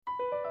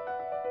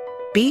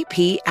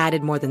BP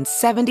added more than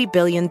 $70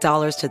 billion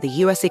to the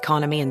U.S.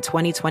 economy in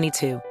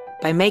 2022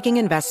 by making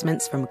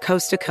investments from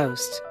coast to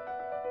coast.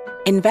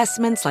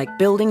 Investments like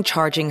building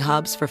charging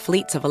hubs for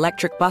fleets of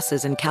electric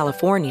buses in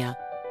California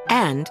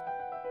and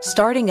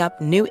starting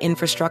up new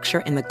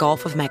infrastructure in the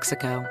Gulf of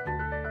Mexico.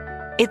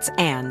 It's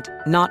and,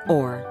 not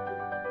or.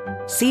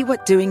 See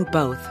what doing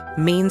both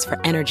means for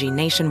energy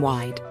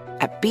nationwide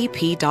at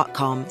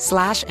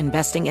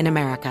bp.com/investing in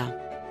America.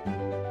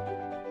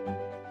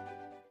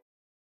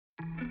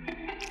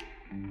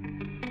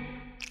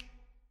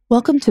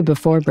 Welcome to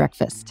Before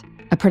Breakfast,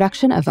 a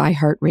production of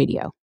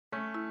iHeartRadio.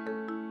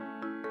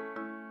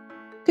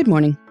 Good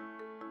morning.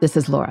 This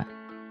is Laura.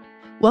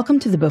 Welcome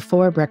to the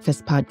Before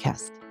Breakfast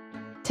podcast.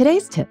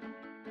 Today's tip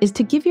is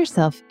to give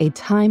yourself a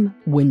time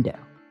window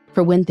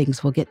for when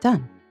things will get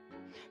done.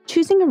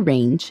 Choosing a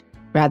range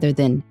rather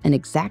than an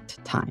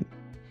exact time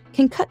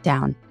can cut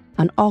down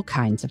on all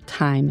kinds of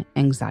time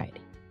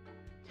anxiety.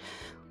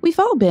 We've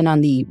all been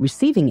on the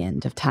receiving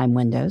end of time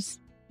windows.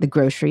 The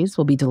groceries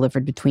will be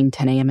delivered between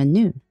 10 a.m. and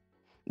noon.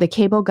 The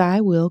cable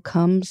guy will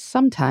come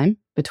sometime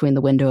between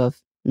the window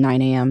of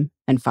 9 a.m.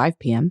 and 5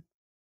 p.m.,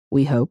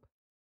 we hope.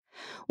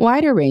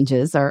 Wider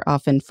ranges are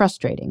often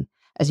frustrating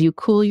as you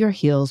cool your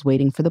heels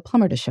waiting for the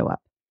plumber to show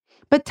up.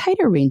 But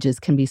tighter ranges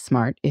can be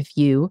smart if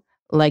you,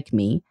 like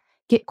me,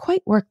 get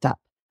quite worked up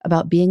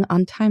about being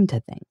on time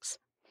to things.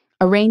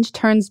 A range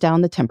turns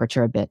down the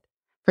temperature a bit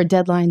for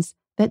deadlines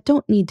that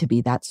don't need to be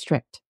that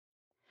strict.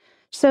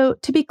 So,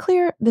 to be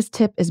clear, this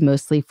tip is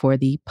mostly for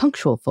the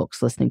punctual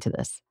folks listening to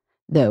this.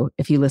 Though,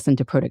 if you listen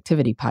to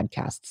productivity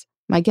podcasts,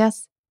 my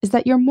guess is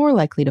that you're more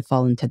likely to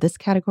fall into this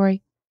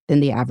category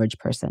than the average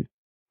person.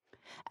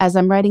 As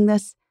I'm writing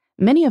this,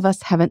 many of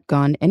us haven't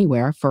gone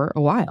anywhere for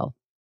a while.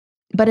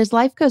 But as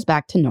life goes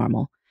back to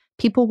normal,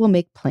 people will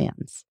make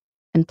plans,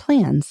 and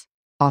plans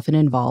often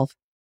involve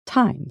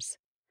times.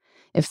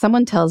 If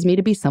someone tells me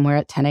to be somewhere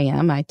at 10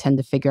 a.m., I tend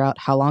to figure out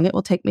how long it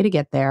will take me to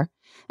get there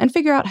and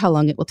figure out how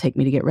long it will take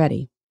me to get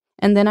ready.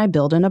 And then I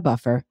build in a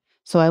buffer,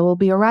 so I will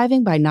be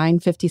arriving by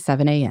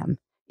 9:57 a.m.,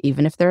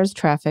 even if there is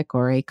traffic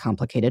or a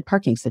complicated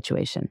parking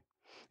situation.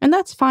 And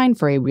that's fine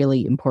for a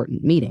really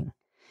important meeting.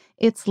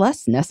 It's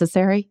less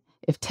necessary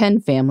if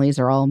 10 families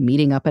are all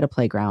meeting up at a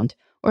playground,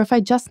 or if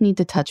I just need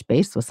to touch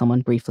base with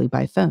someone briefly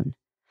by phone.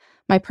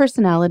 My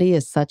personality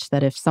is such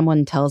that if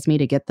someone tells me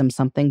to get them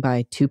something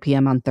by 2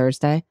 p.m. on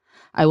Thursday,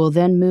 I will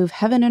then move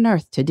heaven and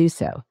earth to do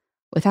so,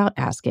 without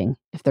asking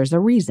if there's a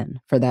reason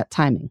for that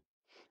timing.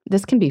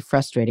 This can be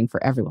frustrating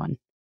for everyone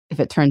if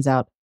it turns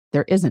out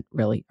there isn't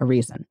really a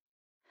reason.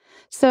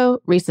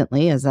 So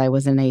recently, as I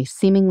was in a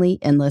seemingly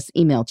endless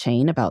email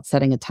chain about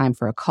setting a time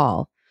for a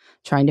call,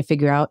 trying to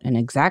figure out an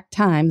exact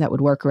time that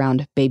would work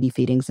around baby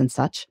feedings and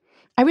such,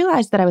 I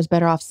realized that I was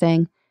better off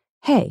saying,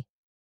 "Hey,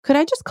 could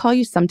I just call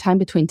you sometime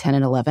between 10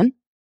 and 11?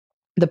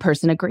 The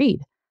person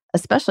agreed,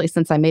 especially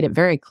since I made it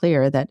very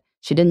clear that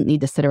she didn't need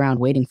to sit around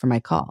waiting for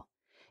my call.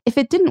 If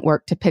it didn't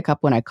work to pick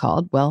up when I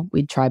called, well,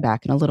 we'd try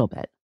back in a little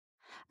bit.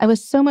 I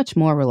was so much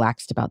more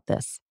relaxed about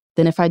this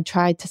than if I'd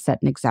tried to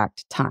set an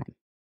exact time.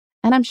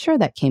 And I'm sure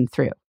that came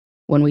through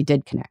when we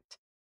did connect.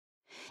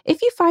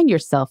 If you find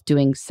yourself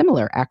doing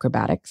similar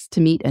acrobatics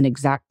to meet an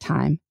exact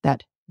time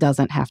that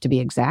doesn't have to be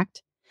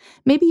exact,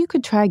 maybe you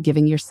could try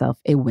giving yourself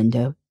a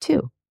window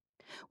too.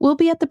 We'll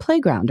be at the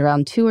playground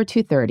around 2 or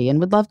 2:30 and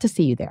would love to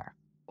see you there.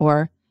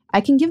 Or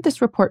I can give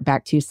this report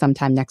back to you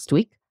sometime next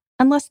week,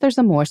 unless there's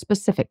a more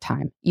specific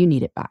time you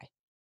need it by.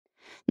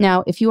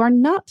 Now, if you are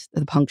not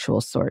the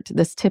punctual sort,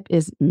 this tip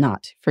is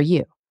not for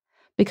you,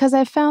 because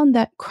I've found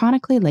that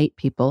chronically late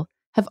people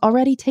have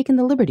already taken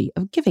the liberty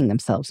of giving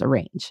themselves a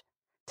range.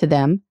 To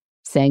them,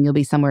 saying you'll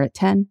be somewhere at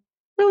 10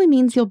 really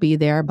means you'll be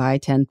there by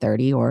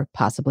 10:30 or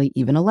possibly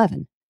even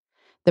 11.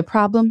 The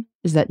problem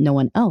is that no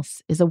one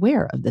else is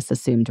aware of this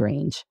assumed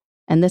range,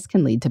 and this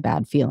can lead to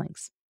bad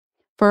feelings.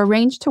 For a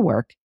range to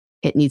work,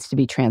 it needs to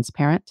be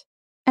transparent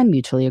and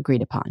mutually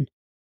agreed upon.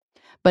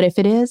 But if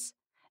it is,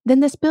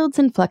 then this builds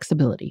in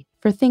flexibility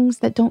for things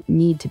that don't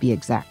need to be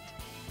exact.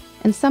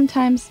 And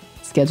sometimes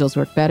schedules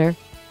work better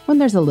when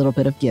there's a little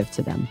bit of give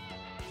to them.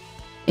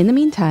 In the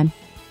meantime,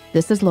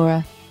 this is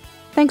Laura.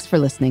 Thanks for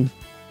listening,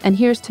 and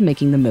here's to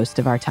making the most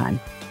of our time.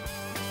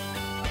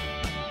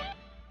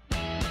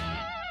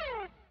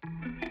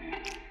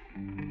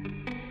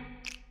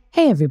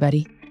 Hey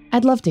everybody,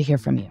 I'd love to hear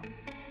from you.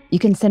 You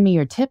can send me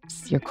your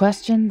tips, your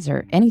questions,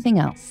 or anything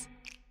else.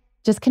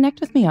 Just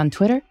connect with me on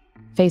Twitter,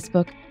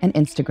 Facebook, and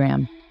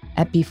Instagram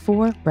at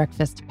Before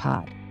Breakfast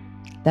Pod.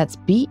 That's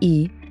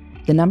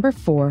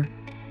BE4,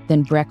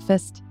 then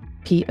breakfast,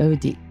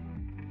 POD.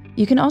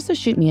 You can also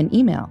shoot me an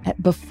email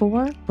at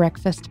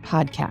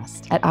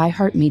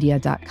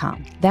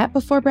beforebreakfastpodcast@iheartmedia.com. That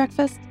Before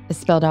Breakfast is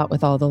spelled out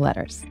with all the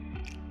letters.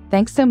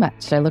 Thanks so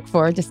much. I look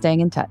forward to staying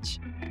in touch.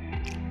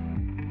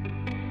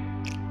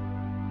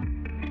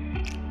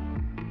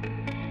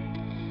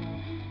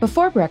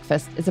 Before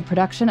Breakfast is a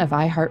production of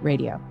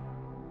iHeartRadio.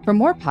 For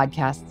more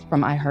podcasts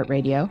from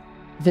iHeartRadio,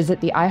 visit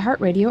the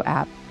iHeartRadio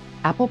app,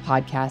 Apple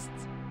Podcasts,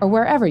 or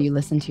wherever you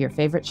listen to your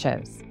favorite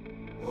shows.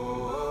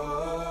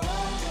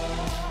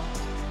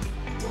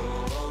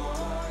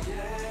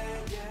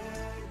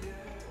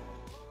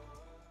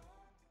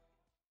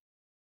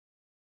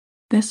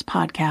 This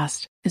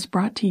podcast is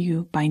brought to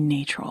you by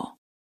Natrol.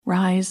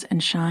 Rise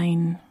and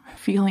shine,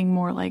 feeling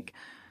more like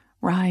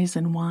rise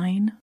and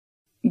wine?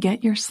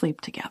 Get your sleep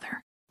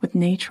together with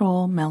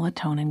Natrol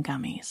melatonin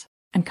gummies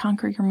and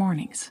conquer your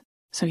mornings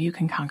so you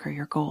can conquer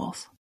your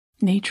goals.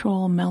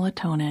 Natrol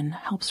melatonin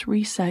helps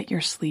reset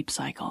your sleep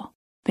cycle.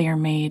 They are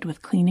made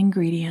with clean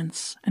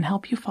ingredients and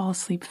help you fall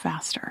asleep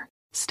faster,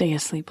 stay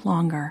asleep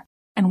longer,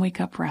 and wake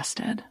up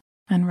rested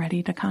and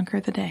ready to conquer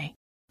the day.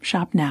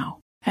 Shop now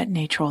at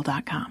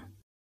Natrol.com.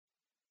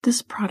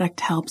 This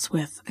product helps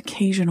with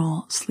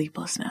occasional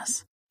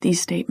sleeplessness. These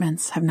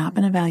statements have not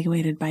been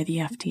evaluated by the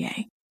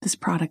FDA. This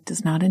product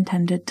is not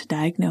intended to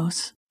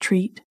diagnose,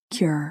 treat,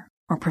 cure,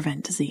 or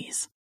prevent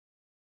disease.